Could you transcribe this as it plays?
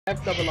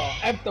F double R,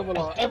 F double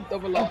R, F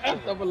double R,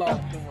 F double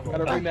R.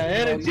 Gotta bring that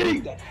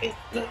energy.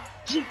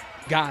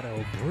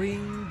 Gotta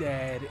bring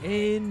that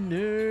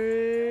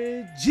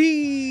energy.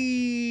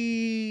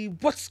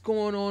 What's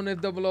going on, F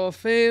double R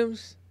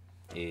fams?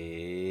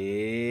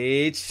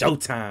 It's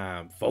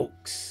showtime,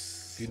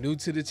 folks. If you're new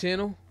to the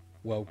channel,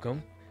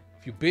 welcome.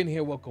 If you've been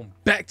here, welcome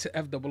back to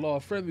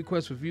FRR. Friend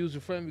request reviews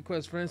and friend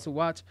request friends to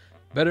watch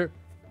Better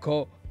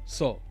Call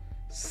Saul.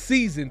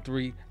 Season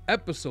 3,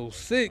 Episode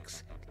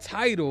 6,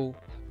 title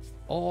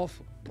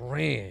Off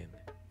Brand.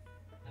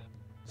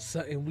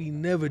 Something we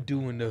never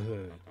do in the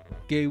hood.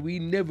 Okay, we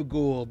never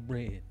go off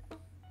brand.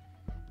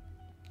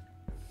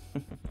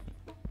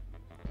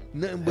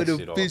 Nothing but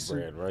That official.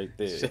 shit off brand right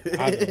there.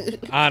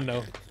 I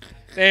know.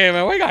 Damn,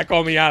 man, why you gotta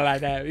call me out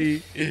like that?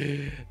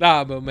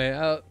 Nah, but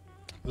man,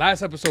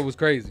 last episode was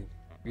crazy.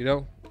 You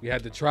know, we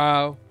had the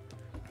trial.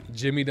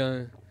 Jimmy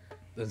done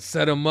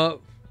set him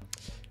up.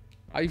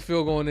 How you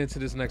feel going into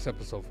this next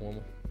episode,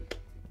 Formal?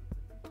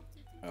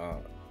 I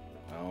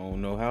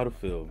don't know how to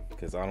feel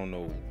because I don't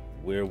know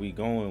where we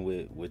going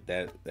with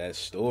that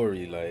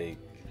story. Like,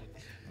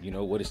 you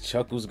know, what is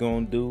Chuckles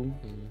gonna do?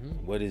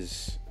 Mm-hmm. What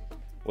is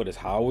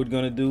Howard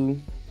gonna do?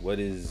 What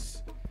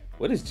is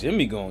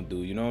Jimmy gonna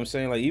do? You know what I'm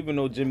saying? Like, even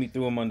though Jimmy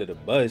threw him under the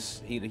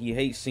bus, he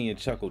hates seeing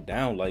Chuckle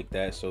down like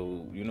that.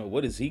 So, you know,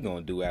 what is he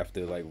gonna do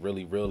after like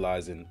really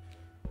realizing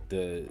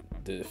the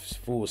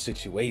full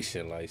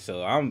situation? Like,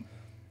 so I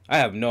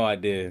have no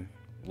idea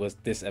what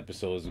this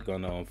episode is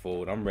gonna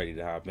unfold. I'm ready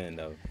to hop in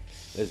though.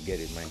 Let's get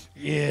it, man.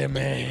 Yeah,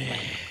 man.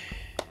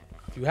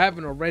 If you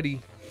haven't already,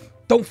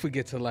 don't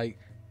forget to like,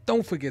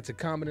 don't forget to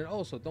comment, and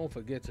also don't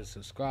forget to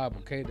subscribe,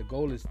 okay? The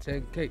goal is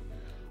 10K.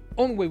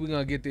 Only way we're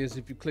gonna get there is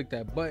if you click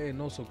that button and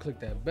also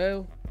click that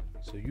bell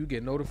so you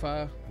get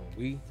notified when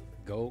we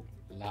go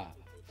live.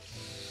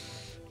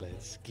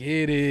 Let's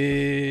get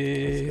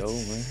it. Let's go,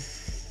 man.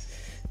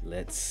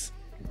 Let's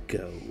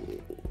go.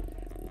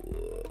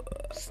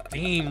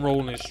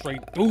 Steamrolling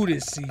straight through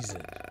this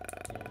season.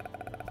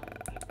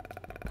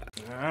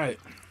 All right.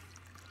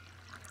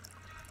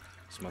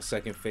 It's my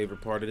second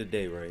favorite part of the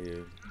day right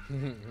here.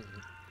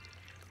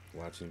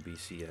 Watching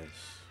BCS.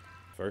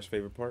 First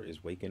favorite part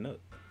is waking up.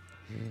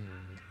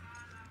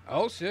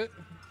 Oh shit.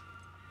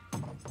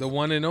 The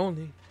one and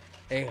only.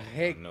 I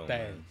hate know, that.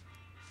 man.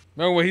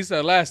 Remember what he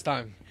said last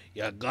time?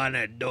 You're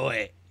gonna do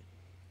it.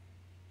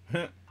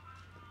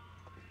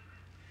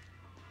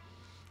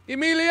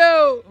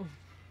 Emilio!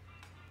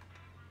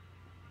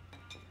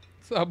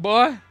 What's up,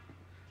 boy?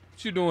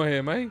 What you doing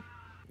here, man?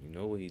 You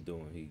know what he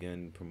doing. He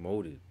getting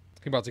promoted.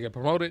 He about to get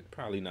promoted?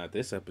 Probably not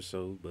this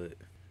episode, but...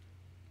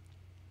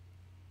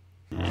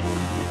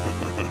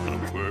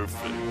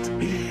 Perfect.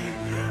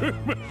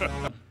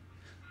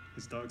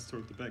 His dogs tore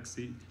up the back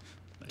seat.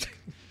 Like,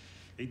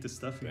 ate the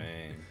stuffing.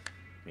 Man,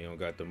 he don't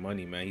got the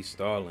money, man. He's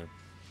stalling.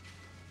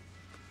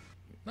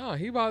 No,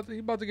 he about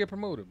to get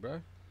promoted,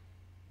 bro.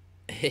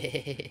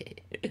 You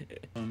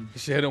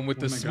should hit him with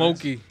the my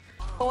smoky.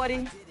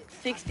 40,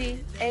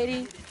 60,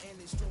 80,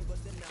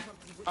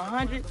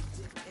 100,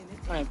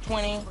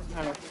 120,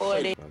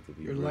 140. About to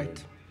be You're real.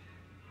 light.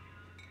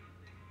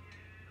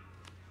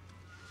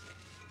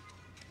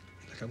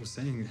 Like I was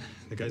saying,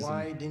 the guys.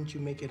 Why didn't you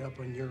make it up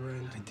on your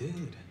end? I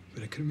did,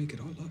 but I couldn't make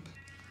it all up.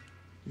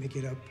 Make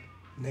it up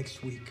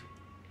next week.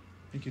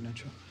 Thank you,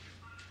 Nacho.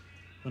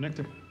 Well,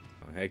 Nectar.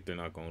 Hector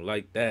not gonna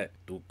like that.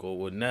 Duco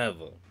would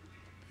never.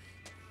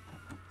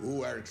 Who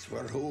works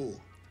for who?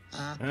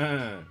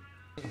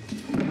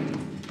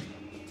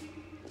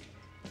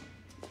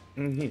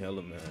 He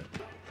hella mad.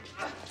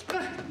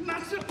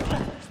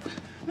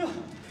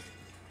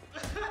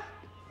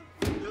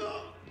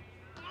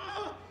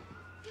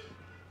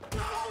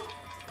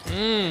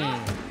 Damn.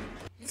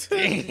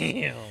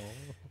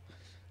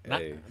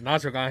 Hey,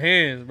 Nacho got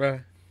hands, bro.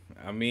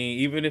 I mean,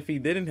 even if he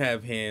didn't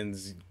have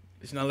hands,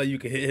 it's not like you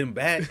can hit him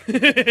back.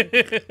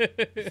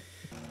 I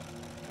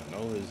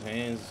know his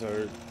hands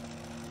hurt.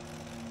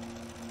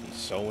 He's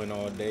sewing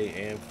all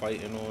day and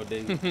fighting all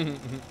day.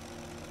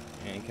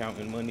 And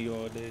counting money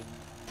all day.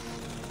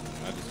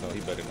 I just know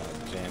he better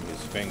not jam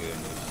his finger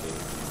in this shit.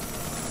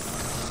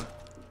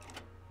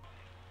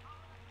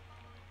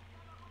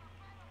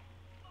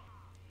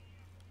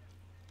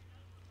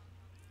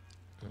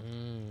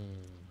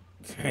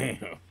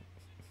 Damn.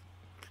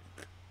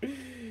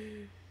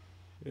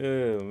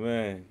 Yeah,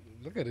 man.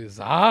 Look at his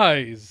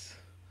eyes.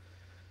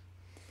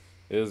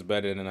 It was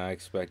better than I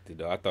expected,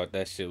 though. I thought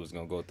that shit was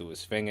gonna go through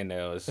his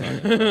fingernails or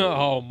something.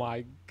 Oh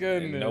my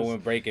goodness. And knowing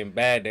Breaking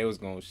Bad, they was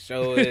gonna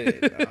show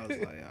it. I was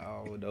like,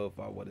 I don't know if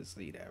I want to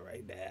see that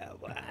right now.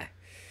 Why?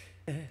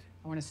 I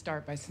want to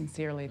start by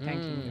sincerely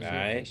thanking you for your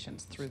Alright,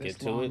 patience through let's this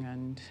get to long it.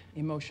 and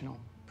emotional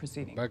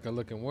proceeding. Becca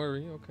looking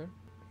worried. Okay.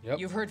 Yep.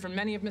 You've heard from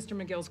many of Mr.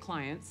 McGill's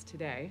clients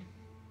today.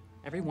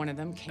 Every one of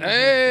them came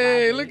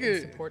Hey, here look gladly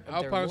in at support of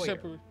Alpine their lawyer.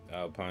 Shepherd.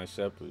 Alpine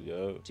Shepherd,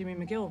 yo. Jimmy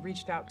McGill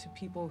reached out to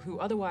people who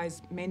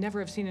otherwise may never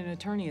have seen an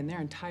attorney in their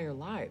entire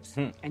lives.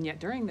 And yet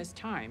during this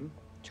time,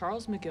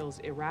 Charles McGill's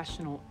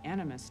irrational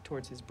animus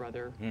towards his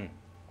brother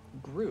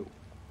grew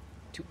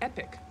to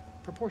epic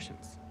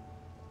proportions.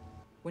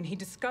 when he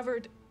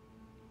discovered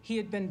he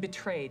had been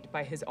betrayed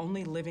by his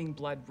only living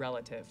blood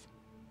relative,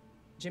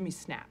 Jimmy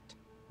snapped.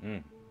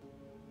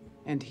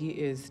 And he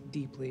is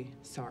deeply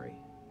sorry.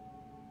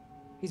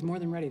 He's more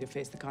than ready to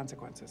face the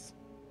consequences.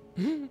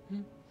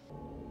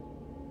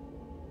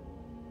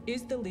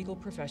 Is the legal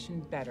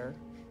profession better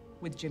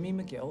with Jimmy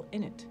McGill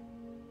in it?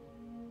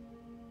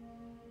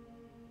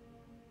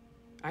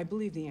 I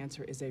believe the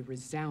answer is a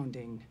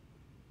resounding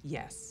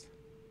yes.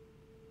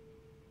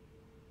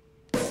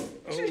 Oh,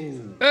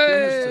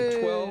 here's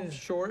to 12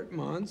 short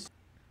months.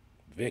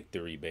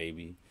 Victory,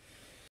 baby.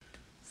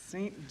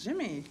 St.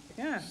 Jimmy,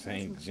 yeah.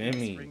 St.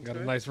 Jimmy. Got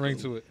a nice ring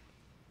to it.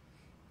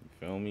 You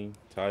feel me?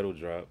 Title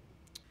drop.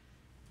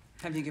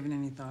 Have you given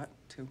any thought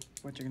to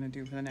what you're gonna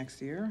do for the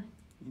next year?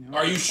 You know,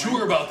 Are you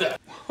sure about that?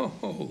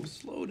 Whoa,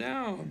 slow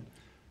down.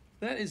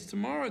 That is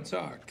tomorrow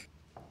talk.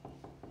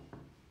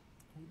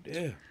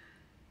 Yeah.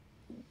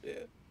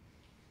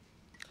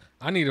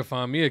 I need to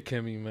find me a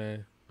Kimmy,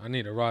 man. I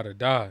need a ride or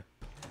die.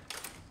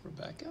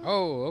 Rebecca?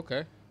 Oh,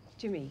 okay.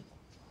 Jimmy,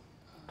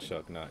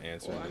 Chuck not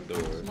answering Well, the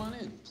door. come on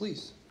in,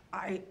 please.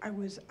 I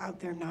was out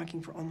there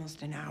knocking for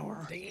almost an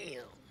hour.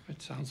 Damn.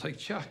 It sounds like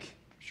Chuck.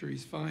 I'm sure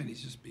he's fine.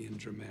 He's just being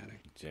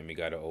dramatic. Jimmy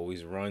got to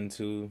always run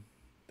to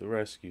the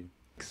rescue.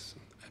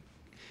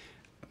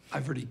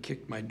 I've already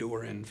kicked my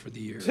door in for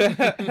the year.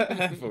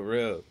 For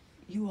real.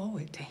 You owe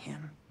it to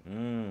him.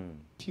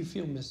 If you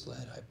feel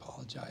misled, I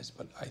apologize,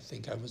 but I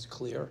think I was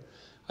clear.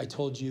 I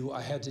told you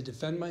I had to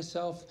defend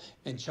myself,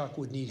 and Chuck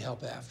would need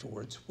help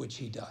afterwards, which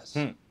he does.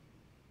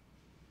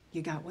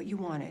 You got what you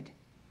wanted.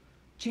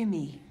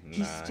 Jimmy, he's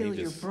Nah, still he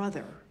your just-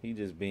 brother. He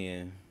just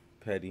being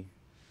petty.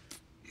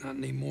 Not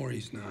anymore,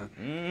 he's not.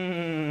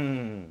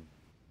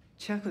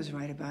 Chuck was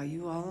right about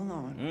you all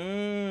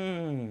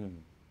along.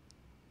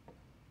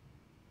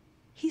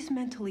 He's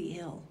mentally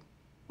ill.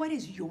 What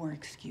is your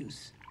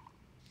excuse?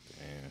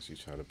 Damn, she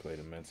tried to play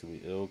the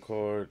mentally ill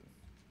card.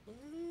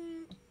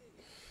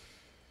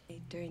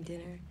 during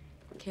dinner,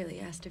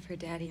 Kaylee asked if her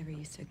daddy ever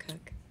used to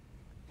cook.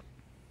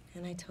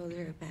 And I told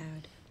her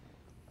about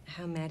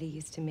how Maddie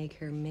used to make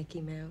her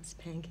Mickey Mouse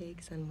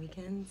pancakes on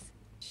weekends.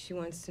 She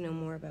wants to know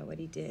more about what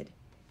he did.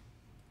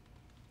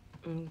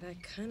 And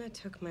that kind of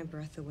took my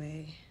breath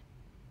away.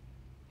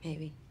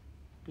 Maybe.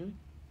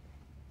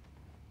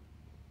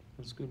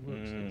 That's good work.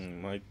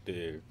 Right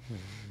there.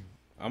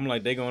 I'm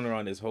like, they going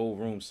around this whole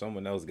room.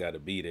 Someone else got to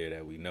be there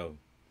that we know.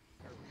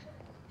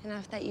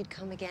 Enough that you'd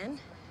come again?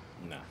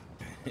 Nah.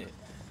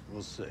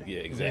 We'll see. Yeah,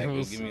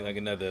 exactly. Give me like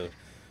another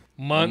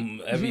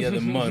Month. every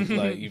other month.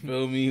 Like, you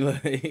feel me?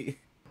 Like.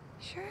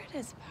 Sure it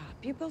is, Pop.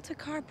 You built a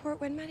carport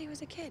when Maddie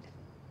was a kid.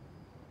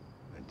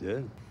 I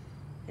did.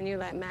 And you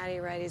let Maddie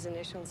write his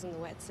initials in the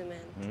wet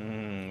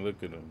cement.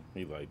 Look at him.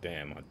 He like,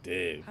 damn, I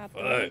did. Pop,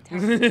 Fuck.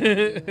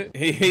 Fuck.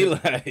 He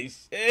like,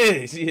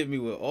 shit. She hit me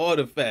with all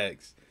the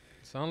facts.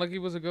 Sound like he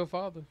was a good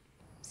father.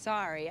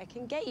 Sorry, I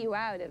can get you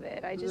out of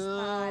it. I just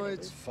thought No, it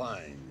it's was...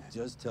 fine.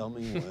 Just tell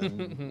me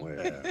when,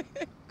 where.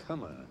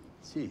 Come on.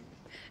 Gee.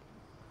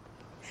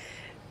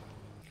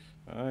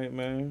 All right,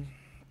 man.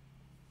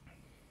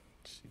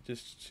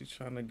 She's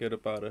trying to get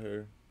up out of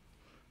her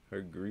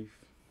grief.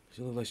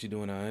 She look like she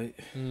doing all right.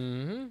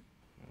 Mm-hmm.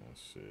 Oh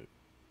shit.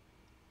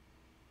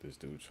 This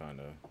dude trying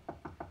to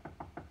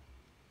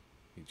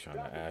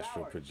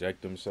astral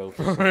project himself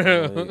or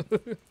something.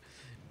 Like.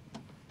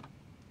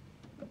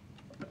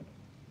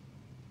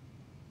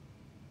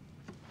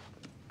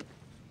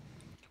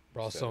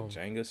 Brought Is that some a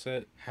Jenga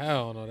set?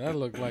 Hell no, that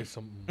looked like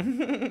some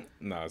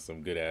Nah,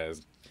 some good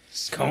ass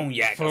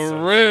cognac. for or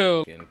something.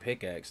 real. Getting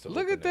pickaxe to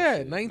Look open at that,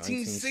 shit.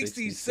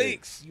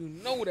 1966. You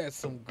know that's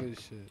some good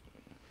shit.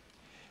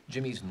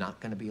 Jimmy's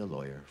not going to be a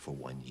lawyer for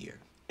 1 year.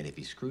 And if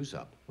he screws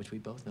up, which we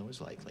both know is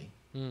likely,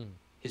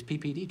 his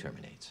PPD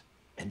terminates.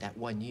 And that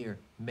 1 year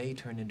may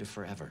turn into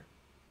forever.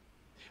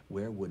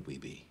 Where would we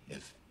be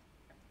if,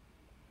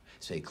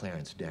 say,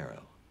 Clarence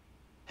Darrow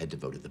had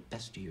devoted the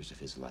best years of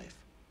his life?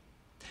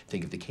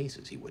 Think of the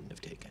cases he wouldn't have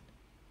taken.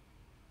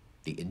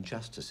 The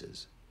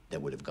injustices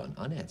that would have gone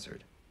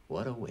unanswered.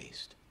 What a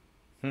waste.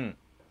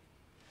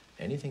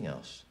 Anything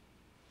else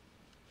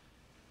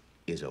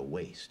is a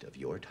waste of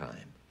your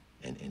time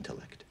and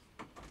intellect.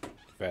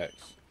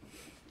 Facts.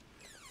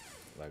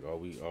 Like, are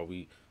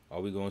we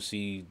gonna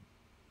see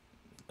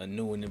a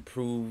new and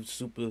improved,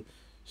 super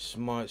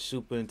smart,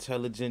 super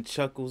intelligent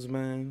Chuckles,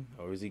 man?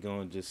 Or is he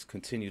gonna just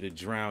continue to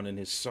drown in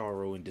his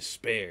sorrow and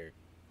despair?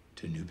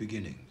 To new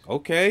beginnings.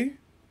 Okay.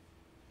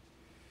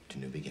 To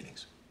new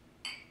beginnings.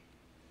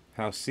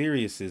 How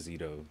serious is he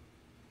though?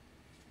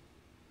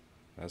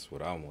 That's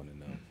what I want to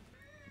know.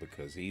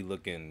 Because he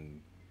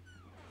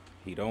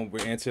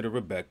don't answer to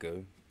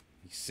Rebecca.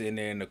 He's sitting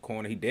there in the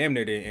corner. He damn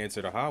near didn't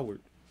answer to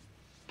Howard.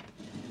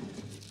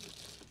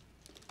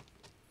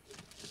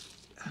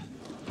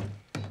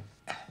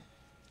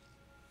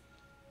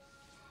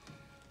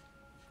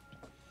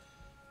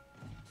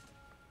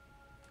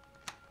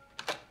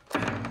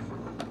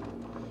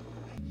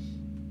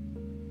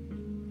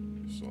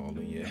 It's all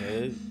in your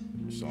head.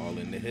 It's all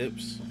in the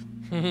hips.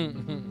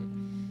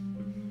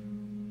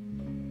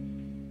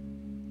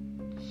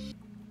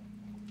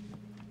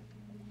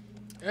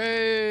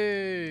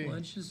 Hey.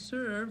 Lunch is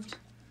served.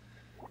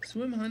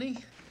 Swim, honey.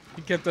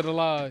 He kept it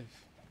alive.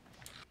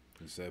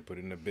 He said put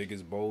it in the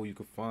biggest bowl you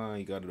could find.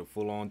 He got it a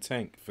full-on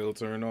tank,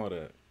 filter and all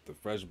that. The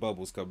fresh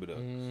bubbles coming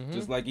up.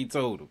 Just like he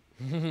told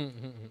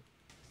him.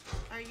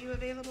 Are you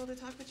available to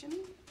talk with Jimmy?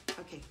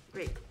 Okay,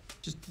 great.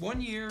 Just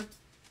 1 year,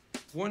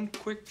 one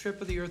quick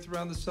trip of the Earth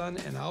around the sun,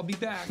 and I'll be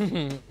back.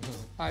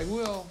 I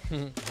will.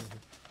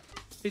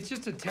 It's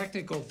just a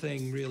technical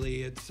thing,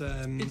 really. It's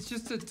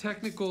just a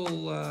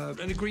technical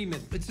an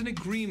agreement. It's an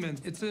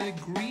agreement. It's an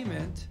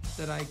agreement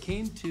that I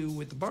came to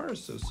with the Bar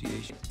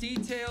Association.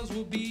 Details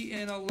will be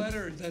in a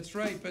letter. That's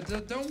right, but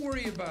don't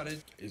worry about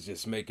it. It's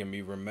just making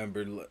me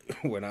remember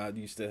when I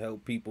used to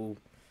help people,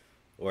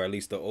 or at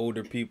least the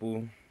older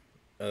people,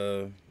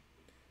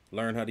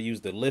 learn how to use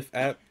the Lyft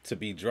app to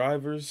be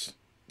drivers.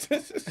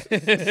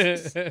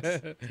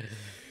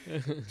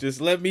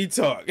 Just let me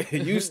talk.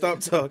 You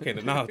stop talking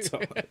and I'll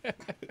talk.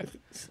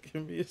 Just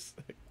give me a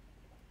sec.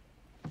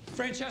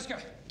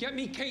 Francesca, get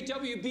me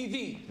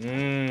KWBV.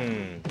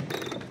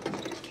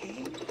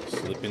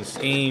 Slipping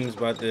schemes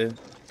about the.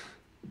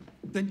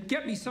 Then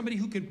get me somebody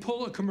who can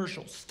pull a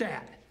commercial.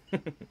 Stat.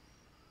 Come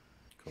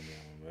on,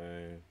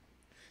 man.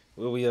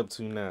 What we up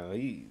to now?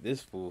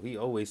 This fool, he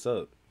always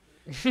up.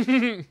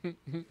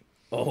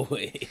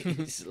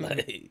 Always.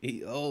 Like,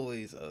 he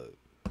always up.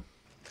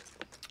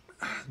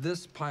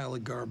 This pile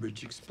of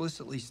garbage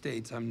explicitly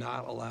states I'm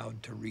not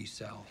allowed to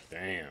resell.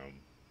 Damn.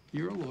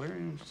 You're a lawyer,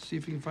 and see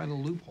if you can find a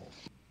loophole.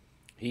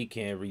 He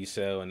can't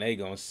resell, and they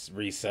gonna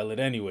resell it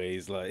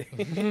anyways. Like,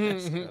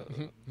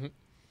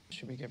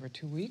 Should we give her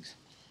 2 weeks?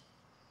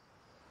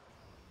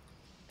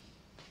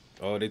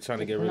 oh, they trying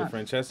to get We're rid of not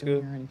Francesca?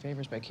 doing her any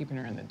favors by keeping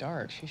her in the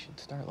dark. She should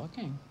start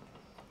looking.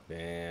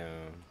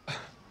 Damn.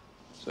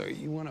 So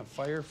you want to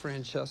fire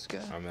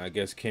Francesca? I mean, I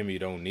guess Kimmy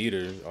don't need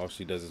her. All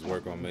she does is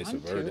work on Mesa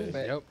Want to, Verde.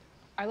 but Yep.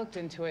 I looked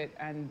into it,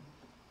 and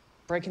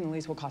breaking the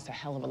lease will cost a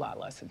hell of a lot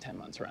less than 10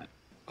 months rent.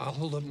 I'll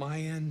hold up my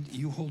end,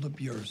 you hold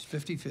up yours,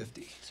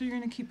 50-50. So you're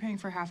gonna keep paying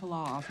for half a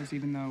law office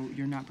even though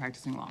you're not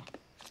practicing law?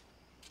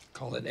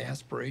 Call it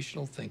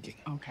aspirational thinking.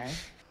 Okay.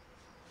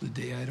 The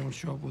day I don't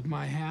show up with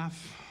my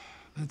half,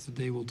 that's the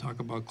day we'll talk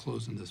about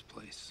closing this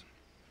place.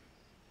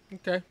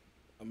 Okay.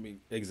 I mean,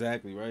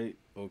 exactly, right?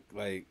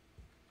 Like,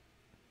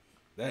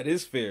 that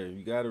is fair.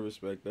 You gotta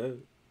respect that.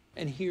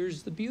 And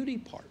here's the beauty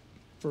part.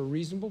 For a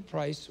reasonable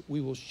price, we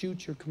will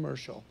shoot your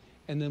commercial,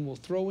 and then we'll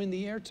throw in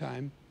the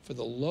airtime for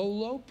the low,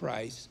 low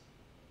price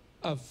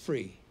of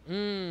free.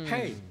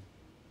 Hey,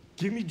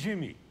 give me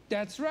Jimmy.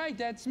 That's right,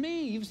 that's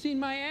me. You've seen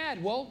my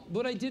ad. Well,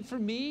 what I did for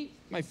me,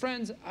 my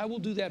friends, I will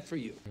do that for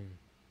you.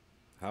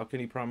 How can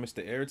he promise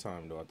the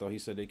airtime, though? I thought he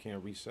said they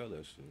can't resell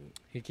that shit.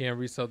 He can't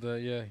resell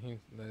the, yeah,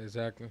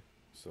 exactly.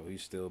 So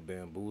he's still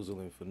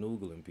bamboozling,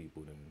 fanoogling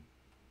people then.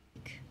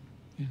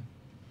 Yeah.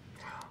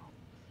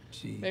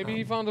 Gee, Maybe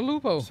he found a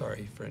loophole.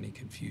 Sorry for any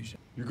confusion.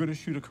 You're going to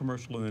shoot a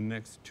commercial in the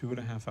next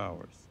 2.5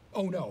 hours.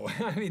 Oh, no.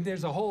 I mean,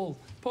 there's a whole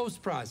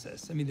post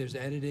process. I mean, there's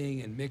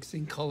editing and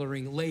mixing,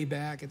 coloring,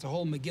 layback. It's a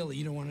whole McGilly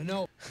you don't want to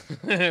know.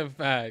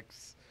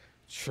 Facts.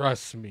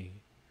 Trust me.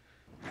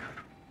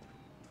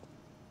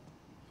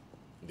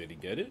 Did he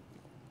get it?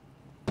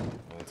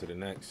 On to the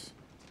next.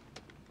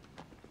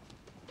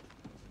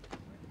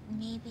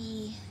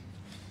 Maybe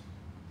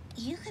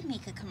you could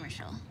make a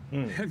commercial.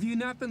 Have you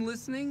not been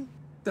listening?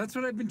 That's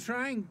what I've been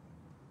trying.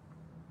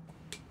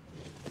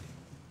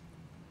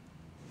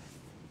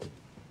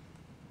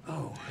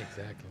 Oh.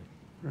 Exactly.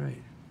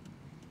 Right.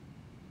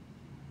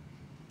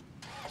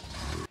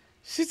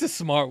 She's a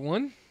smart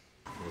one.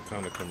 What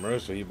kind of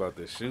commercial he about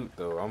to shoot,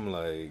 though? I'm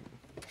like...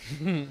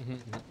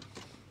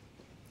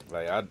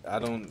 I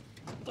don't...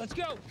 Let's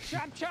go.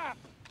 Chop, chop.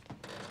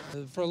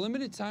 For a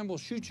limited time, we'll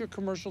shoot your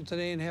commercial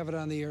today and have it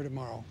on the air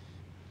tomorrow.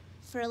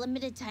 For a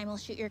limited time, we'll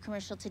shoot your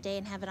commercial today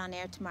and have it on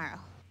air tomorrow.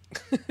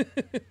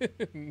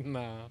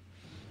 Nah.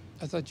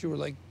 I thought you were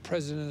like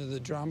president of the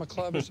drama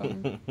club or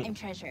something. I'm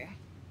treasurer.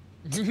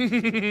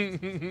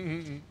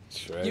 Treasurer.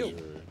 You.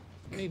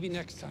 Maybe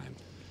next time.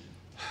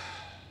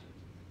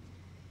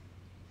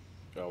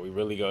 Oh, we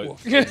really go...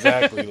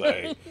 Exactly,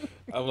 like...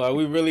 I'm like,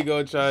 we really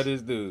gonna try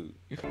this dude.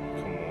 Come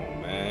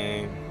on,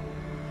 man.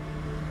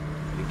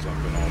 He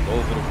jumping all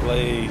over the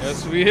place.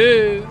 Yes, we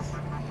is.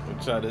 I'm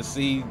trying to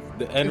see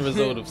the end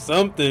result of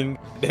something.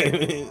 Damn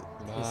it.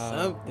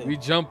 Something. We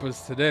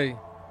jumpers today.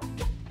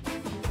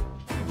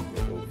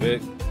 Go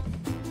Vic.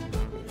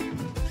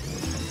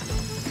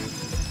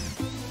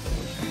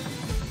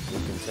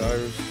 Looking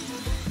tires.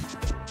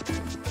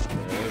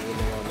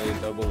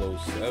 On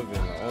 007.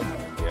 Oh my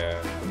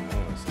god.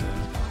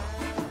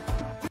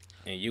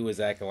 And you was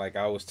acting like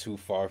I was too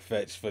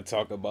far-fetched for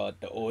talking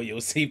about the oil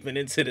seeping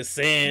into the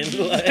sand.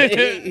 Like,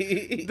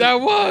 that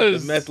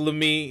was the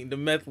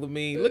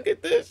methylamine. Look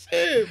at this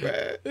shit,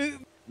 bro.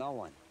 No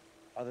one,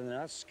 other than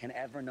us, can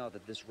ever know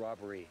that this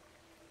robbery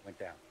went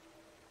down.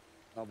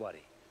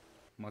 Nobody.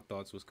 My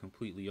thoughts was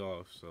completely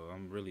off, so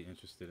I'm really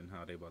interested in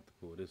how they about to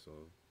pull this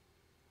off.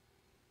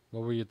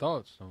 What were your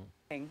thoughts about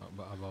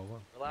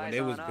what? When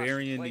they was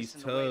burying these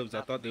tubs,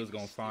 I thought they was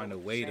gonna find a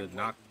way to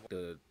knock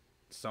the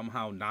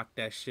somehow knocked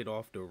that shit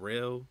off the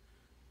rail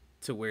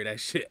to where that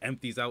shit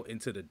empties out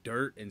into the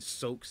dirt and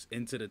soaks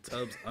into the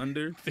tubs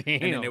under.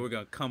 Damn. And then they were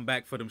gonna come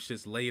back for them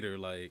shits later.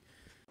 Like,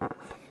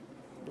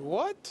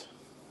 what?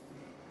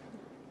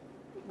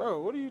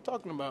 Bro, what are you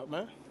talking about,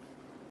 man?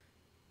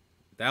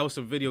 that was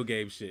some video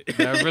game shit.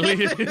 That really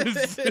is. They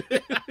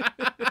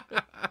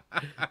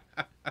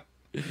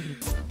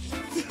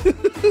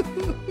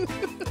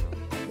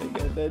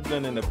got that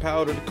done in the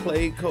powdered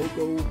clay,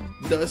 cocoa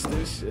dust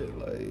and shit.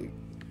 Like,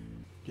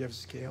 You have a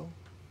scale?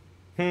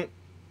 you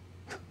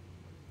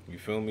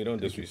feel me? Don't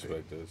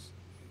disrespect us.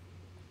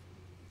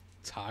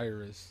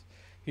 Tyrus.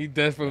 He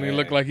definitely Man.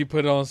 looked like he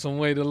put on some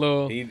weight a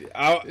little.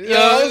 I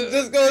was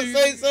just gonna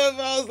say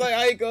something. I was like,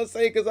 I ain't gonna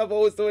say because I'm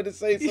always doing to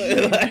say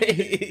something. Like,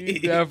 He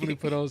definitely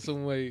put on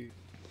some weight.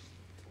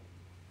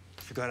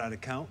 Forgot how to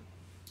count?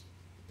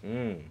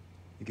 You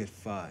get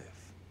 5.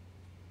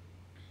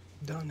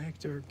 Don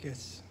Hector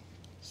gets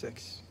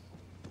 6.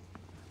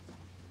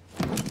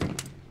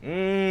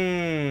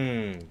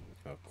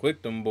 How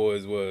quick them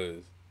boys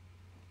was.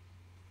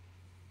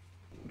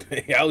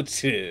 They out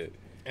here.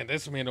 And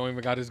this man don't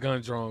even got his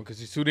gun drawn because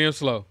he's too damn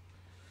slow.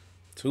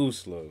 Too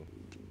slow.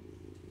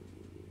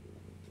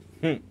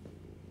 Who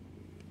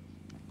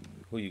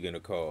you gonna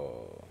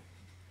call?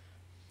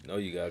 No,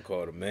 you gotta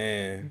call the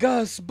man.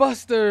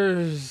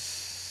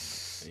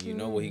 Ghostbusters. And you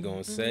know what he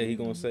gonna say? He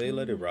gonna say,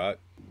 let it rock.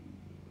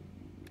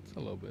 It's a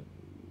little bit.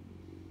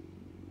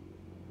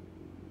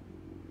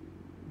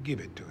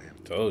 Give it to him.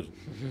 Told you.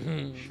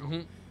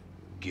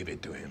 Give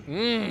it to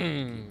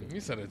him. He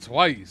said it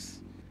twice.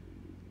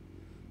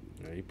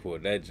 Yeah, he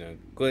pulled that junk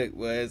quick,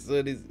 boy. As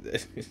soon as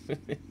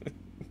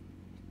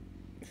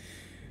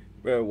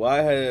bro,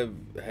 why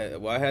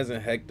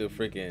hasn't Hector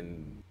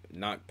freaking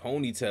knocked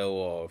Ponytail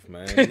off,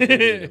 man? He's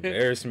an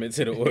embarrassment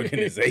to the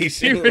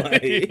organization. He really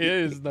like,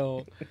 is,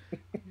 though.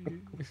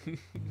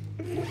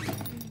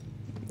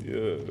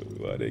 Yeah,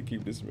 why they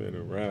keep this man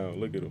around?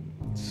 Look at him.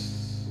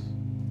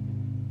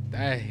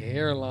 That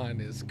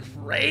hairline is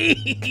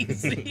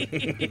crazy.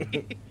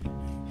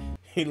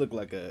 He looked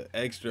like an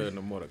extra in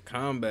the Mortal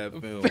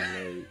Kombat film,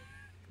 like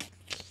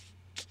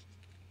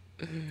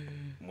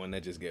one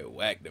that just get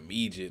whacked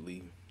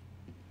immediately.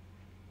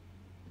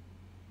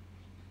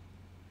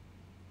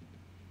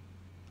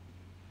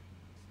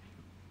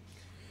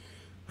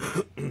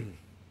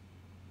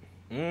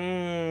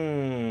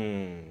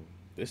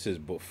 This is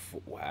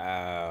before.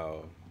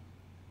 Wow.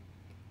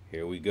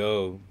 Here we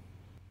go.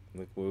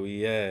 Look where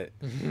we at.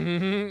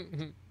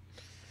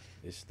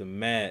 It's the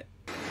mat.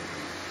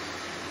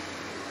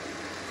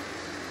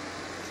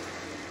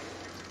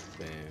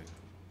 Damn.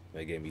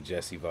 That gave me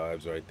Jesse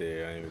vibes right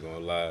there. I ain't even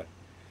gonna lie.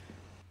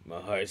 My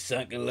heart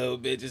sunk a little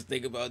bit. Just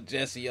think about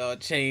Jesse all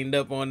chained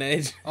up on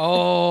that.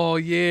 Oh,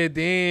 yeah,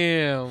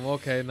 damn.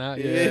 Okay, now,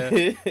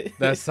 yeah.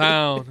 That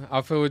sound.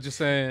 I feel what you're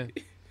saying.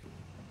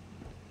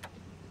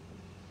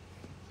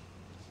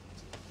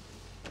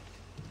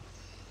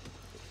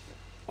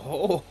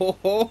 Oh,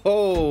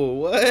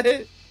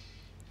 what?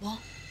 What?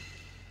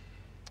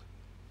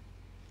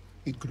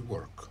 It could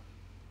work.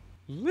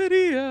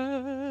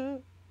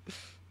 Lydia.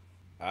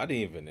 I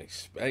didn't even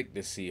expect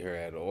to see her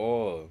at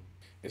all.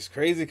 It's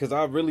crazy because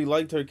I really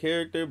liked her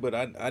character, but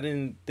I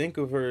didn't think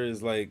of her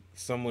as like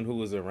someone who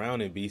was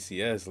around in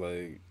BCS.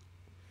 Like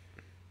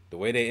the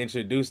way they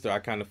introduced her, I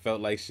kind of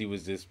felt like she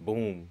was just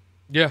boom.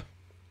 Yeah.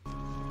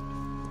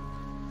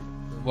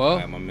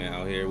 Well, my man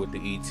out here with the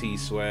ET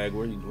swag.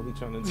 What he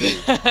trying to do?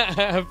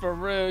 for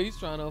real, he's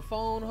trying to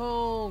phone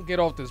home, get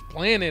off this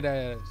planet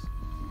ass.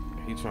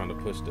 He trying to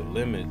push the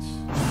limits.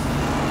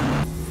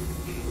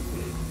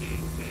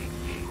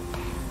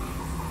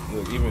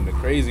 Look, even the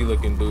crazy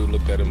looking dude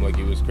looked at him like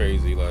he was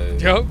crazy.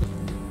 Like, yep.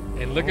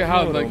 And look at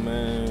how like, like,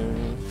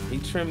 man, he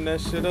trimmed that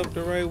shit up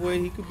the right way.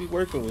 He could be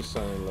working with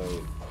something.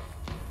 Like,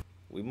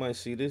 we might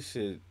see this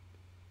shit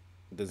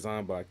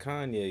designed by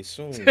Kanye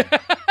soon.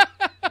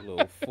 A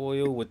little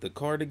foil with the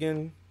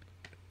cardigan.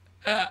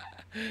 Kind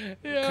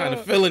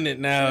of feeling it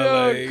now.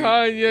 Yo, like,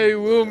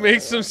 Kanye will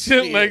make some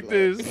shit like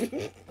this.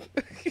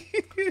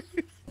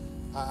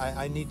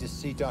 I need to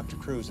see Dr.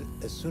 Cruz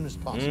as soon as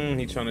possible.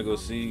 He trying to go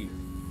see.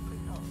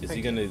 Is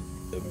he gonna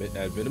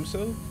admit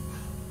himself?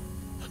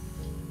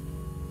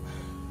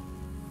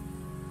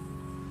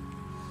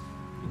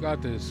 You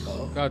got this.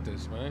 You got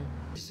this, man.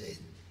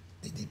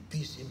 Did he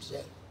piece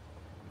himself?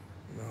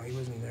 No, he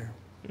wasn't there.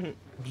 It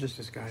was just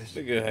disguised.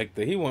 Look at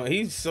Hector. He want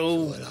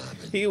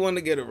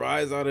to get a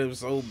rise out of him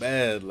so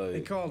bad. Like,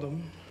 They called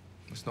him.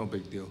 It's no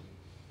big deal.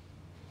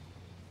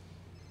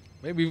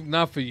 Maybe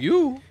not for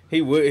you.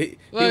 He would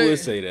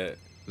say that.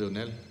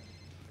 Lionel.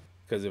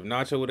 Because if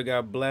Nacho would have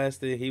got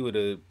blasted, he would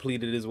have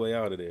pleaded his way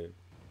out of there.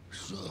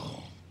 So,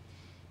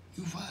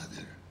 your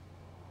father,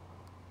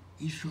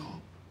 he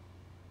shop.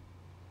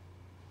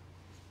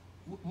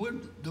 Where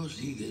does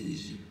he get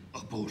his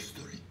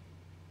upholstery?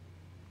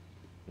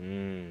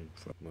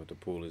 Want to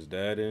pull his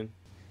dad in?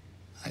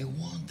 I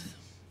want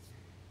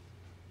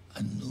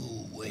a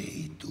new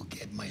way to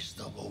get my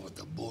stuff over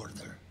the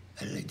border.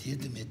 A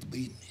legitimate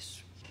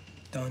business.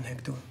 Don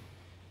Hector.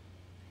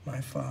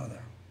 My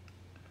father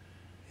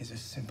is a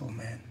simple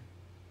man.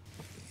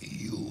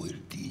 You will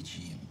teach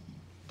him.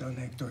 Don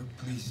Hector,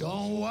 please.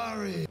 Don't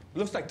worry.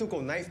 Looks like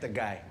Tuco knifed the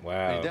guy.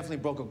 Wow. He definitely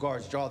broke a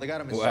guard's jaw. They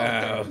got him in Wow.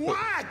 solitary.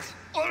 What?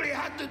 All he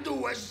had to do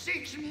was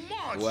 6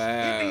 months.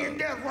 Wow. He'll be in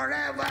there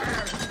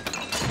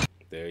forever.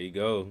 There you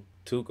go.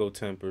 Tuco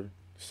temper.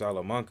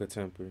 Salamanca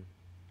temper.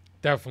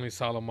 Definitely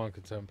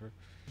Salamanca temper.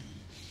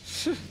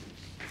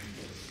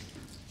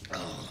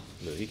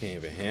 Look, he can't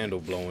even handle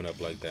blowing up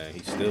like that. He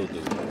still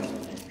do.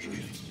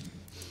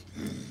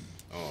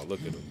 Oh, look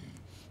at him.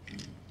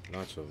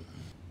 Nacho.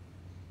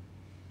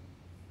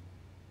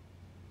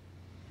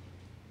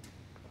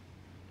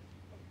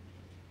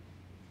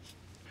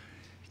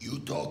 You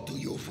talk to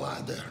your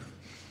father.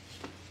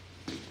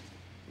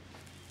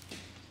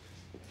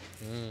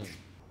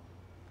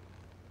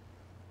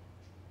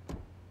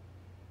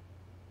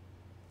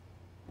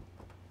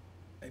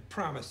 I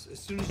promise, as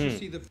soon as you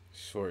see the...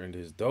 Shortened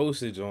his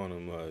dosage on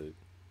him. Want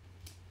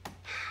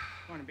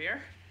a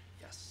beer?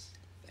 Yes,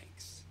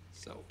 thanks.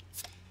 So,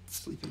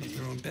 sleeping in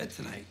your own bed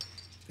tonight.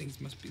 Things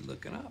must be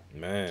looking up.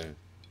 Man.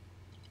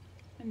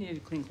 I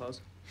needed clean clothes.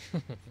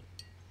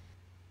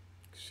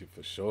 She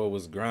for sure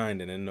was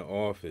grinding in the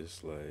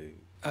office. Like,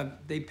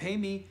 They pay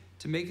me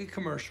to make a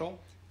commercial.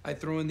 I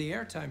throw in the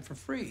airtime for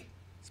free.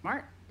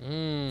 Smart.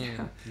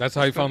 Yeah. That's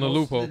how you found the Spent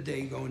most loophole. of the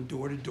day going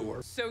door to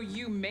door. So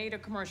you made a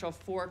commercial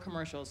for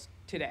commercials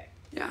today?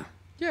 Yeah.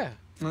 Yeah.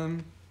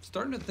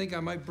 Starting to think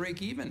I might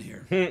break even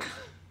here.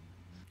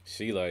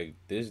 she like,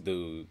 this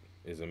dude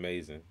is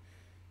amazing.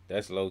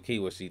 That's low key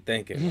what she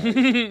thinking.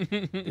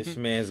 Like, this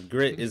man's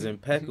grit is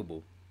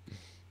impeccable.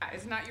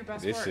 It's not your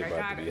best This work. shit I about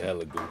got to be it.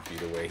 hella goofy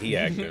the way he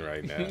acting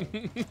right now.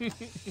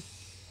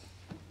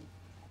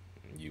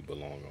 You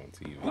belong on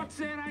TV. What's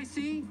that I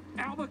see?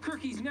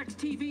 Albuquerque's next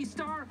TV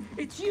star?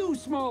 It's you,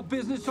 small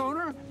business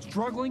owner,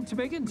 struggling to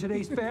make it in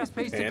today's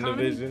fast-paced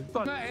economy.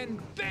 Panavision.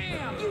 And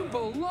bam, you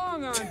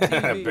belong on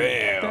TV.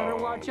 Bam. Better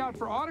watch out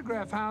for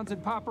autograph hounds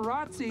and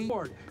paparazzi.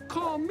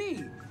 Call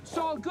me,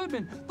 Saul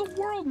Goodman. The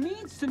world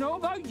needs to know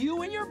about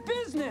you and your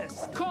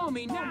business. Call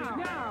me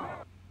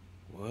now.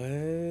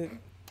 What?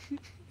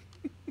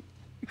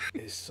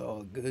 It's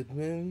all good,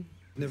 man.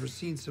 Never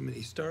seen so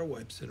many star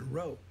wipes in a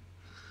row.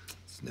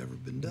 It's never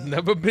been done.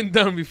 Never been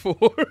done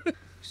before.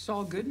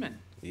 Saul Goodman.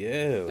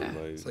 Yeah, Yeah,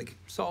 like, it's like,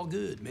 it's all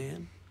good,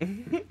 man.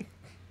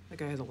 That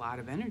guy has a lot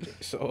of energy.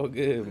 it's all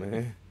good,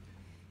 man.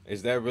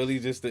 Is that really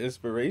just the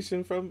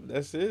inspiration from?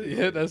 That's it?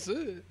 Yeah, that's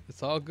it.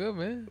 It's all good,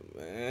 man.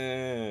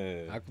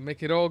 Man. I can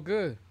make it all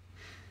good.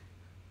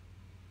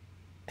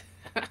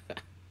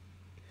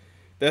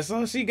 That's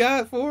all she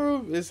got for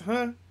him? Is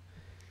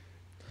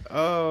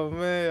Oh,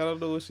 man. I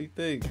don't know what she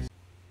thinks.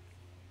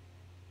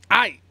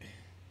 Aight.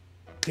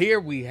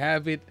 Here we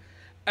have it.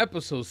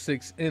 Episode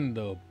 6 in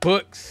the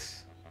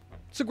books.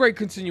 It's a great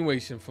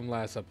continuation from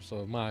last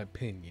episode, in my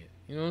opinion.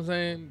 You know what I'm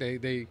saying?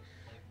 They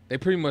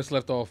pretty much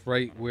left off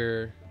right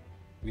where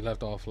we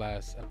left off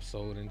last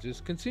episode and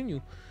just continue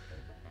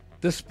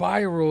the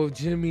spiral of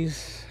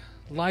Jimmy's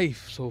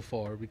life so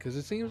far, because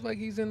it seems like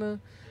he's in a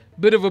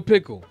bit of a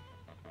pickle.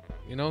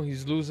 You know,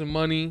 he's losing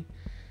money.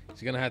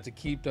 He's gonna have to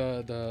keep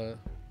the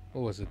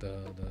what was it,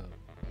 the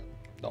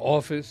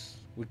office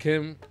with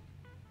Kim.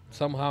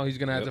 Somehow he's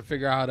gonna have to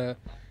figure out how to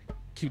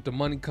keep the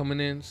money coming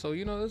in. So,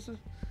 you know,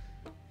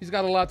 he's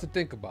got a lot to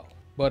think about.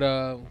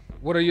 But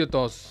what are your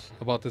thoughts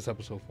about this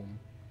episode for me?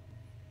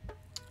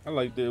 I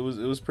liked it. It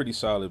was pretty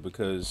solid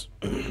because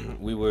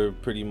we were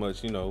pretty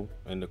much, you know,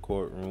 in the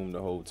courtroom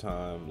the whole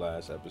time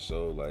last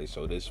episode. Like,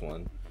 so this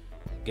one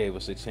gave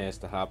us a chance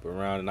to hop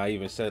around, and I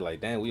even said,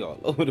 like, damn, we all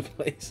over the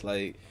place.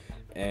 Like,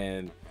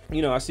 and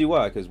you know, I see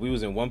why, because we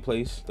was in one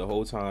place the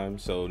whole time.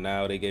 So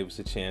now they gave us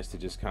a chance to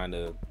just kind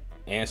of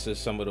answer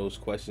some of those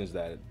questions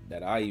that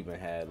I even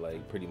had,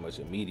 like, pretty much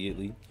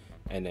immediately,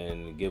 and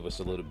then give us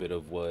a little bit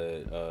of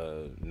what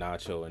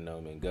Nacho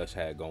and Gus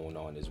had going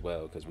on as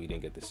well, because we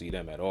didn't get to see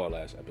them at all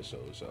last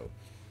episode. So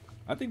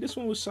I think this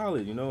one was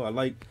solid. You know, I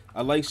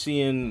like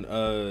seeing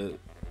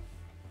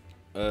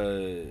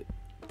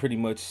pretty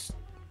much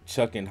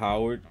Chuck and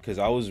Howard, because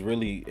I was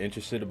really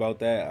interested about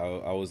that.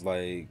 I was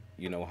like,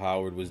 you know,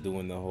 Howard was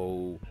doing the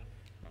whole,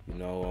 you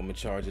know, I'm in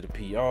charge of the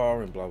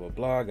PR and blah, blah,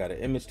 blah. Got an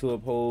image to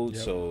uphold.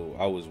 Yep. So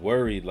I was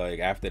worried, like,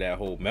 after that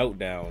whole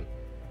meltdown,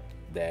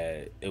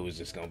 that it was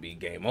just going to be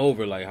game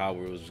over. Like,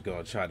 Howard was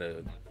going to try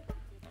to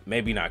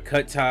maybe not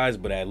cut ties,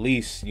 but at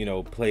least, you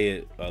know, play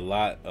it a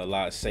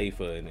lot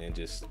safer and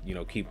just, you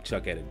know, keep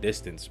Chuck at a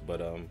distance. But,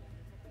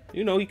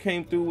 you know, he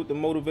came through with the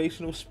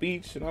motivational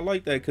speech, and I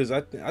like that because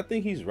I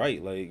think he's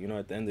right. Like, you know,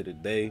 at the end of the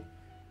day,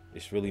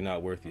 it's really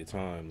not worth your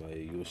time.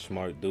 Like, you a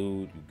smart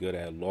dude, you good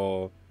at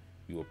law,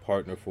 you a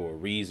partner for a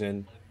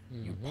reason.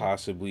 Mm-hmm. You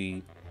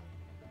possibly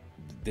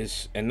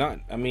this and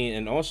not. I mean,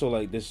 and also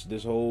like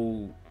this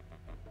whole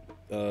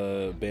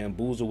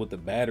bamboozle with the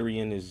battery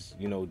in his,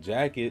 you know,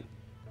 jacket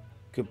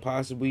could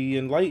possibly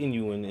enlighten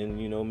you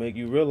and you know, make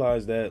you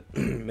realize that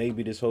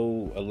maybe this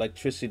whole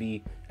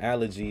electricity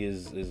allergy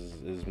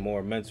is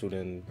more mental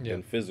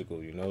than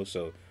physical, you know.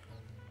 So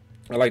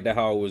I like that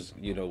how it was,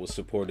 was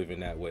supportive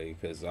in that way,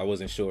 because I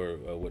wasn't sure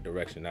what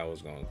direction that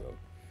was gonna go.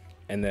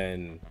 And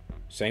then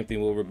same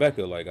thing with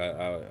Rebecca. Like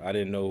I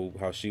didn't know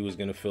how she was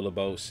gonna feel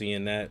about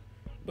seeing that,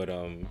 but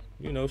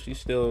she's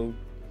still.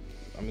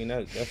 I mean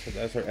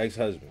that's her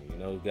ex-husband.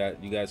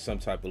 You got some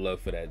type of love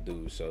for that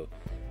dude. So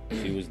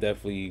she was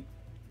definitely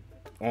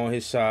on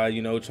his side.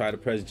 Try to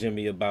press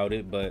Jimmy about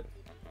it, but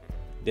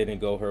didn't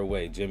go her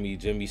way.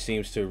 Jimmy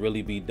seems to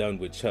really be done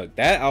with Chuck.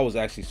 That I was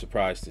actually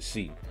surprised to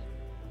see,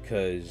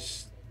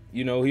 because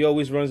he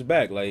always runs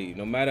back. Like,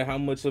 no matter how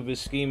much of his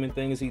scheming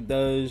things he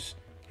does,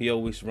 he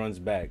always runs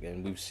back,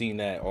 and we've seen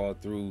that all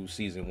through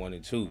season 1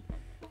 and 2.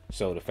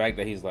 So the fact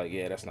that he's like,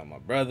 yeah, that's not my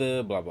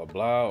brother, blah blah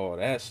blah, all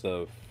that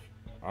stuff,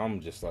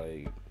 I'm just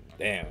like,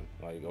 damn,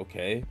 like,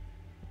 okay,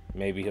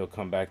 maybe he'll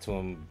come back to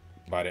him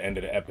by the end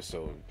of the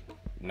episode.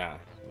 Nah,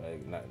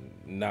 like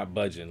not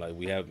budging. Like,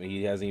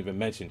 he hasn't even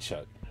mentioned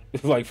Chuck.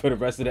 Like, for the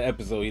rest of the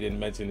episode, he didn't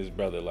mention his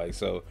brother. Like,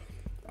 so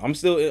I'm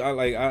still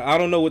I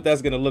don't know what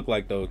that's gonna look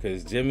like though,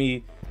 because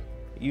Jimmy,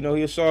 he's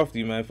a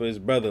softie, man, for his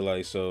brother.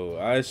 Like, so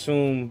I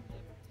assume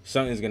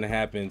something's gonna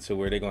happen to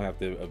where they're gonna have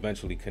to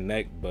eventually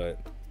connect. But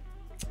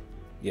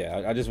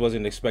yeah, I just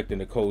wasn't expecting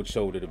the cold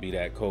shoulder to be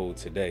that cold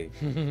today.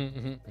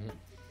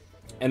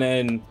 And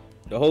then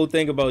the whole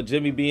thing about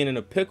Jimmy being in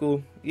a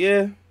pickle,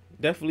 yeah,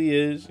 definitely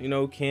is.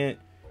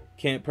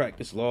 Can't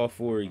practice law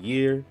for a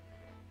year,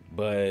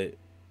 but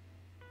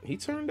he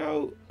turned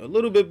out a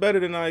little bit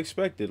better than I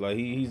expected. Like,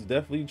 he's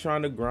definitely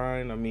trying to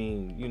grind. I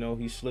mean,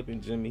 he's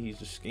slipping Jimmy. He's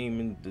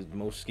the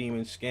most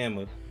scheming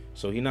scammer.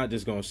 So he's not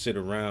just gonna sit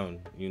around,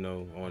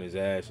 on his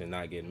ass and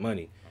not getting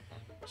money.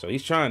 So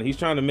he's trying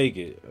to make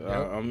it.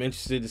 Yep. I'm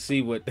interested to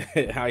see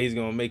how he's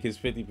gonna make his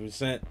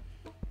 50%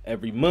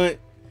 every month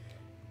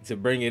to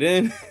bring it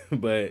in,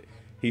 but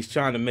he's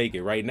trying to make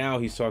it. Right now,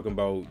 he's talking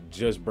about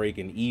just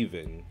breaking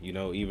even,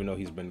 even though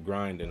he's been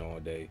grinding all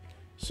day.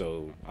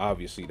 So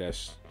obviously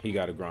he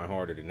got to grind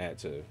harder than that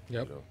to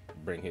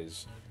bring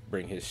his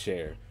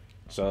share.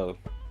 So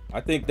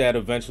I think that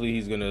eventually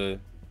he's gonna,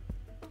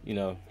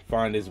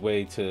 find his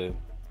way to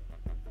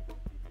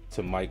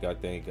Mike. I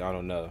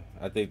don't know.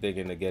 I think they're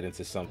gonna get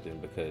into something,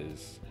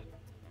 because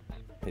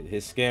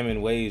his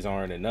scamming ways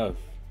aren't enough.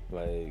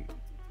 Like,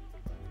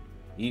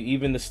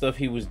 even the stuff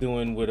he was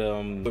doing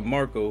with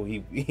Marco,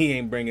 he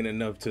ain't bringing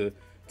enough to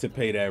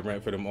pay that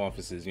rent for them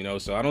offices.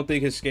 So I don't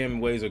think his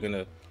scamming ways are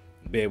gonna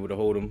be able to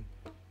hold him,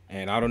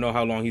 and I don't know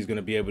how long he's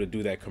gonna be able to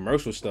do that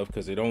commercial stuff,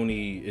 because it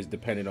only is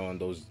dependent on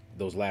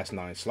those last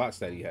 9 slots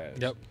that he has.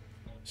 Yep.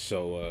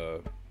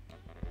 So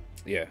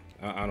yeah,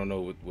 I don't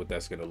know what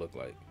that's gonna look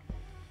like.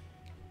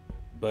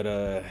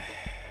 But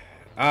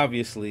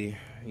obviously,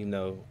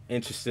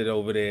 interested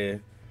over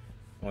there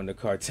on the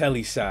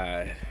Cartelli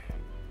side,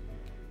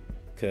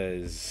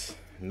 because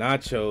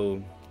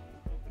Nacho,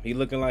 he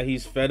looking like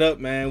he's fed up,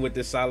 man, with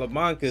the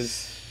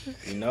Salamancas.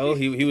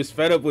 He was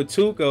fed up with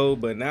Tuco,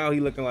 but now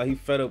he looking like he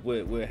fed up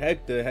with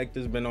Hector.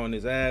 Hector's been on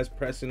his ass,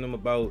 pressing him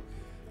about,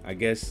 I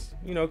guess,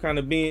 kind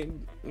of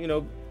being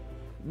a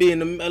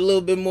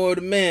little bit more of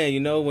the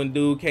man. When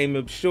dude came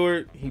up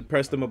short, he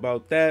pressed him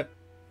about that.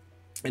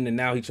 And then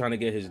now he's trying to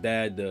get his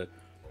dad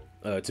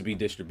to be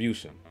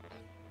distribution.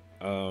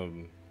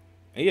 And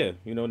yeah,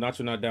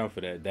 Nacho not down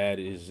for that. Dad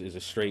is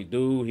a straight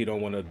dude. He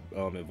don't want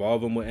to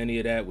involve him with any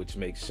of that, which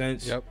makes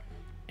sense. Yep.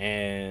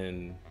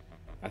 And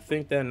I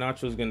think that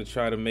Nacho's gonna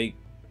try to make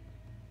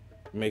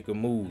a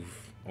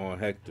move on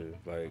Hector.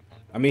 Like,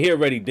 I mean, he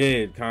already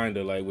did, kind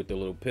of, like, with the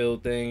little pill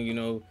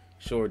thing.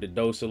 Shorted the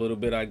dose a little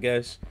bit, I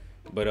guess.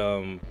 But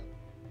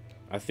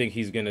I think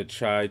he's gonna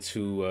try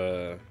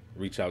to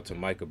reach out to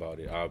Mike about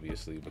it,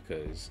 obviously,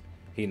 because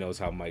he knows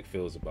how Mike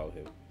feels about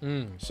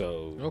him.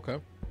 So okay,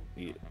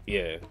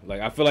 yeah,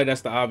 like, I feel like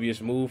that's the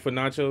obvious move for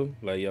Nacho.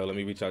 Like, yo, let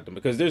me reach out to him,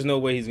 because there's no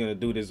way he's gonna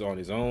do this on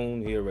his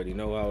own. He already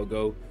know how it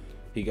go.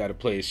 He got to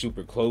play it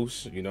super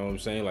close. You know what I'm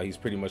saying? Like, he's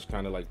pretty much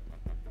kind of like,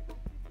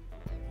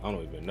 I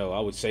don't even know. I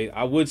would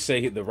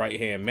say the right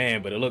hand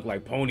man, but it looked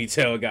like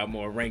Ponytail got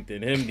more rank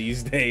than him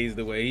these days.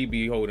 The way he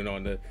be holding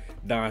on to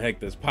Don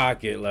Hector's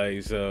pocket,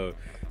 like, so.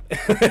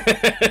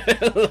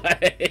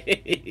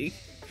 Like,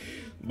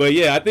 but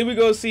yeah, I think we're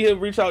gonna see him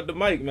reach out to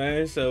Mike,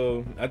 man.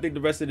 So I think the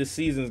rest of the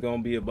season's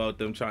gonna be about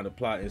them trying to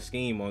plot and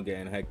scheme on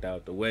getting Hector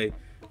out the way,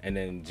 and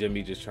then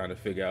Jimmy just trying to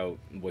figure out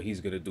what he's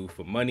gonna do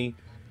for money.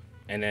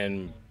 And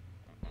then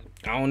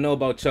I don't know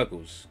about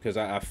Chuckles, because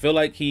I feel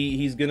like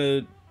he's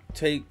gonna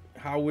take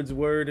Howard's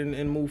word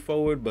and move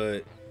forward,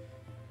 but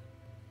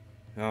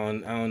I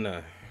don't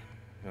know.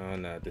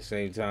 At the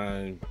same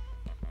time,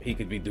 he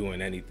could be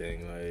doing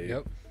anything. Like,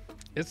 yep.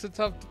 It's a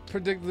tough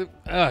predicament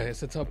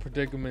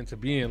to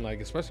be in, like,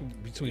 especially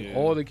between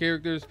all the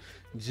characters.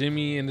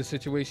 Jimmy in the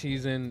situation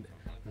he's in,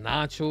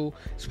 Nacho.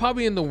 It's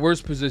probably in the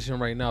worst position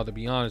right now, to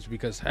be honest,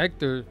 because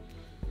Hector,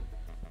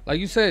 like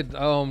you said,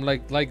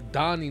 like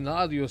Donnie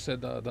Nadio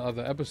said the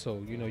other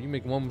episode, you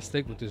make one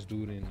mistake with this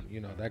dude,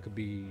 and that could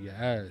be your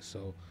ass.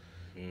 So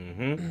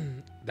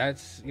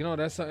that's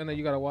something that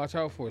you gotta watch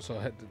out for. So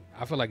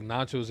I feel like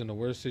Nacho's in the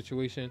worst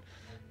situation.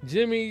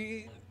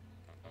 Jimmy,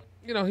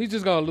 you know, he's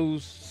just gonna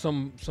lose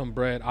some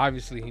bread.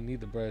 Obviously, he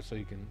need the bread so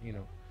he can, you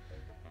know,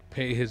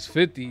 pay his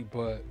 50.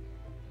 But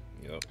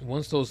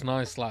once those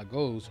 9 slot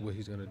goes, what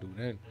he's gonna do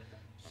then?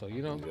 So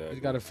you know,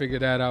 he's got to figure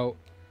that out.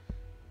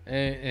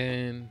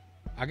 And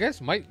I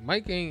guess Mike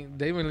ain't.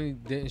 They really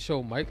didn't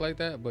show Mike like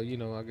that, but you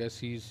know, I guess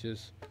he's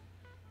just,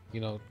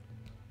 you know,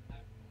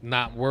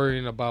 not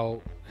worrying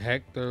about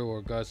Hector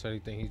or Gus or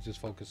anything. He's just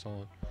focused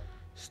on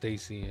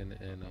Stacy and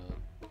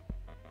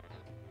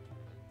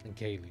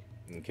Kaylee.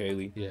 And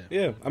Kaylee. Yeah.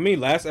 Yeah. I mean,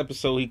 last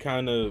episode he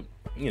kind of,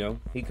 you know,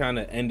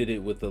 ended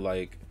it with the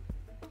like,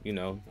 you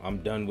know, I'm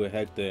done with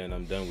Hector and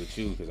I'm done with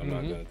you because I'm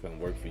not gonna come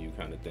work for you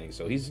kind of thing.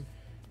 So he's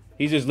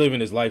just living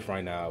his life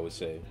right now, I would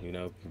say. You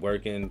know,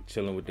 working,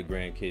 chilling with the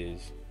grandkids,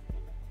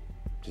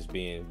 just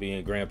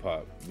being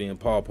grandpa, being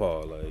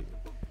pawpaw, like.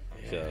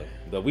 Yeah. So,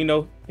 but we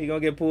know he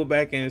gonna get pulled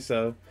back in,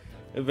 so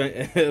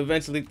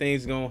eventually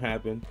things gonna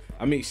happen.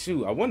 I mean,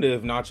 shoot, I wonder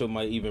if Nacho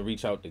might even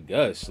reach out to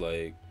Gus,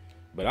 like,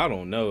 but I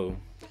don't know.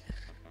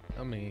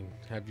 I mean,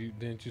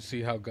 didn't you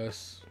see how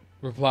Gus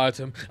replied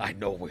to him? I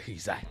know where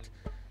he's at.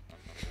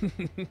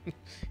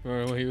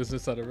 Remember when he was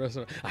inside the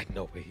restaurant? I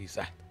know where he's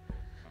at.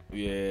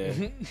 Yeah.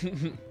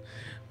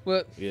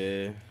 But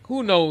yeah,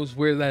 who knows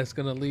where that's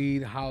gonna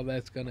lead, how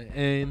that's gonna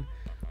end,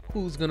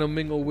 who's gonna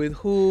mingle with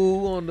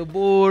who on the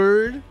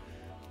board.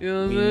 You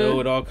know what we know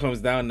it all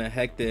comes down to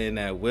Hector in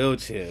that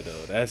wheelchair,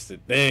 though. That's the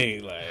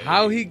thing. Like,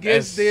 how he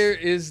gets there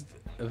is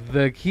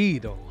the key,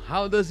 though.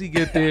 How does he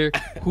get there?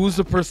 Who's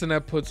the person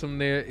that puts him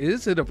there?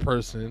 Is it a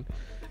person,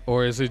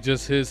 or is it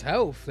just his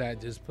health that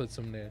just puts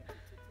him there?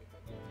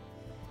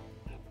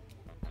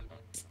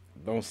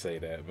 Don't say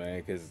that,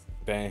 man, because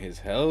his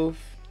health.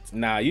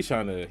 Nah, he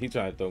trying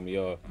to throw me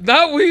off.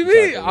 Not we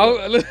me. You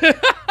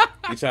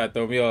trying to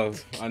throw me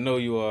off. I know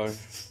you are.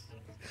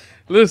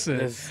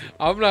 Listen,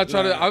 I'm not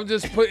trying to. I'm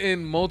just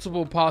putting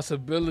multiple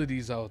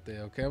possibilities out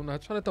there. Okay, I'm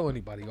not trying to throw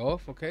anybody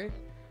off. Okay,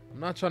 I'm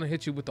not trying to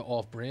hit you with the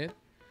off-brand.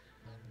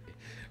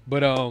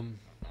 But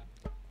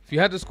if you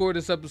had to score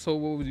this episode,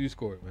 what would you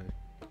score it,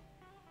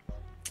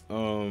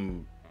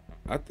 man?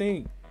 I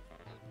think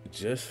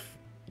just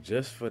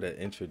for the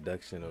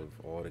introduction of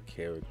all the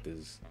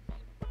characters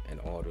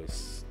and all the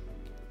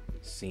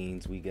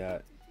scenes we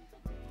got,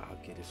 I'll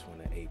give this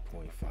one an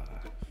 8.5.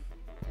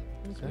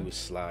 Okay. We was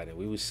sliding,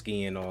 we was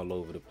skiing all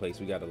over the place.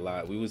 We got a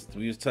lot. We was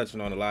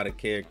touching on a lot of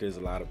characters, a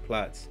lot of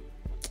plots.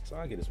 So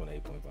I'll give this one an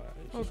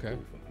 8.5. Okay.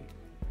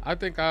 I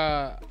think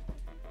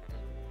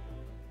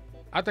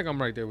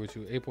I'm right there with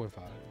you. 8.5.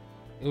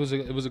 It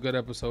was a good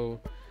episode.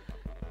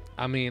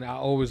 I mean, I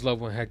always love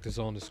when Hector's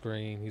on the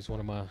screen. He's one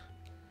of my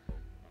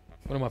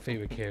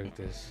favorite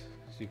characters.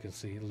 As you can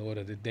see, Lord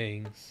of the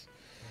Dings.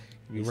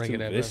 He's too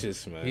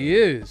vicious, man. He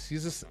is.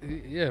 He's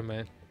yeah,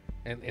 man.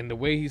 And the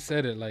way he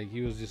said it, like,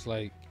 he was just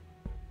like,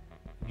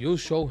 you'll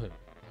show him.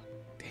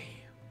 Damn.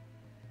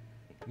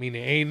 I mean,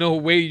 there ain't no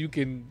way you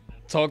can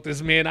talk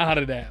this man out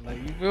of that. Like,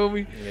 you feel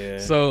me? Yeah.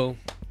 So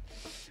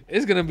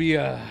it's gonna be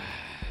a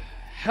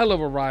hell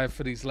of a ride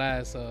for these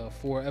last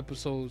 4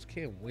 episodes.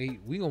 Can't wait.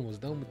 We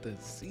almost done with the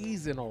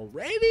season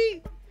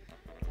already.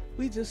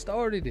 We just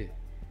started it.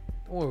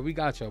 Don't worry, we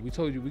got y'all. We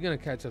told you we're gonna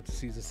catch up to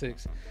season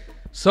 6.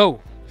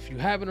 So if you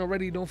haven't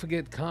already, don't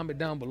forget to comment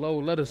down below.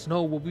 Let us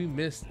know what we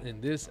missed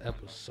in this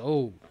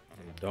episode.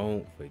 And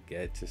don't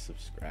forget to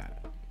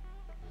subscribe.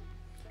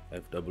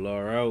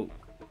 FRR out.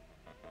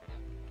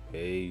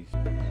 Peace.